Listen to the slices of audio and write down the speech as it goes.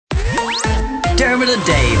Dermot and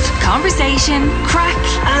Dave. Conversation, crack,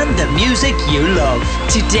 And the music you love.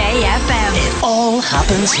 Today FM. It all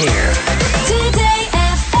happens here. Today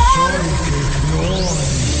FM.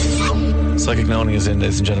 Psychic Noni is in,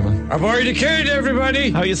 ladies and gentlemen. Aboard the kid, everybody.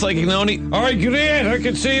 How are you, Psychic Noni? Alright, great. I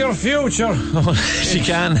can see your future. Oh, she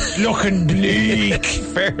can. Looking bleak.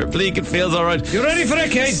 Fair bleak, it feels alright. You ready for it,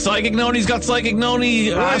 kid? Psychic Noni's got Psychic Noni,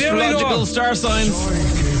 Right, here we go. astrological star signs.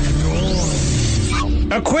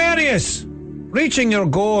 Aquarius. Reaching your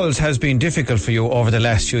goals has been difficult for you over the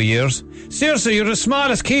last few years. Seriously, you're the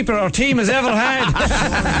smallest keeper our team has ever had.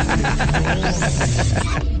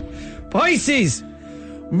 Pisces.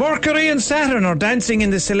 Mercury and Saturn are dancing in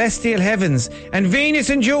the celestial heavens, and Venus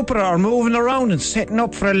and Jupiter are moving around and setting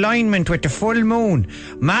up for alignment with the full moon.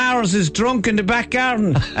 Mars is drunk in the back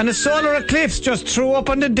garden, and a solar eclipse just threw up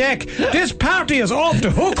on the deck. This party is off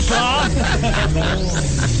the hook, pa.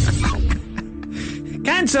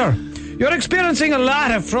 Cancer. You're experiencing a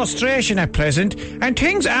lot of frustration at present, and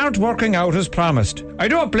things aren't working out as promised. I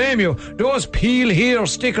don't blame you. Those peel here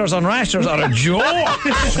stickers on rashers are a joke.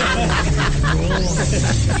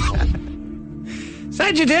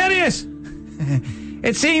 Sagittarius.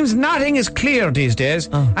 It seems nothing is clear these days,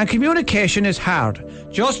 and communication is hard.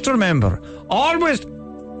 Just remember, always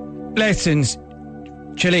lessons,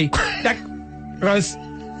 chili, ros,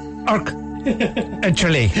 orc, and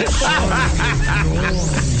chili.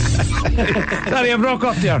 Sorry, I broke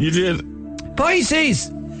up there. You did.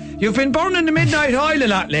 Pisces, you've been burning the midnight oil a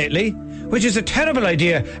lot lately, which is a terrible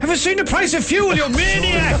idea. Have you seen the price of fuel, you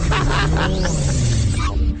maniac?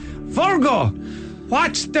 Virgo,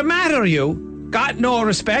 what's the matter, you? Got no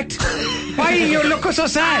respect? Why you look so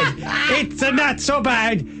sad? It's not so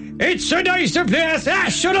bad. It's a nicer place.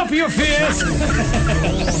 Shut up, your face.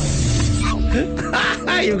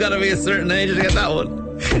 You've got to be a certain age to get that one.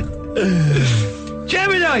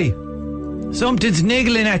 Gemini, something's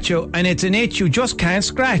niggling at you, and it's an itch you just can't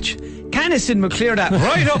scratch. Caniston will clear that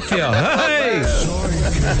right up for you. Hey!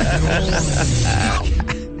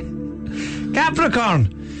 Capricorn,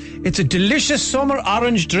 it's a delicious summer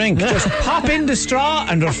orange drink. Just pop in the straw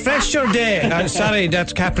and refresh your day. Sorry,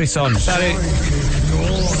 that's Capri Sun. Sorry.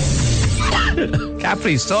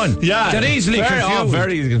 Capri Sun. Yeah. They're easily confused.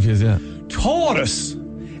 Very easily confused, yeah. Taurus,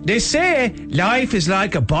 they say life is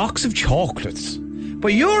like a box of chocolates,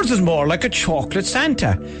 but yours is more like a chocolate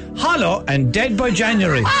Santa, hollow and dead by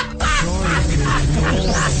January.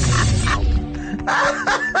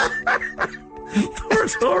 Poor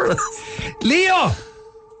Taurus. Leo,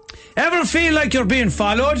 ever feel like you're being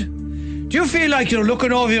followed? Do you feel like you're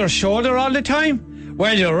looking over your shoulder all the time?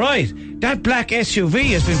 Well, you're right. That black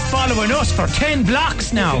SUV has been following us for 10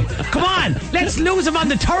 blocks now. Come on, let's lose him on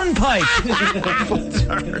the turnpike.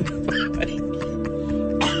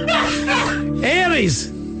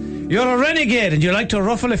 Aries, you're a renegade and you like to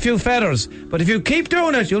ruffle a few feathers, but if you keep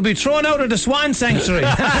doing it, you'll be thrown out of the Swan Sanctuary.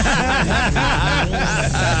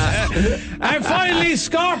 And finally,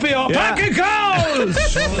 Scorpio, pack of goals.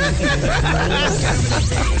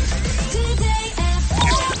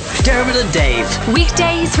 Dermot and Dave.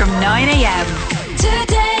 Weekdays from 9 a.m.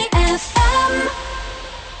 Today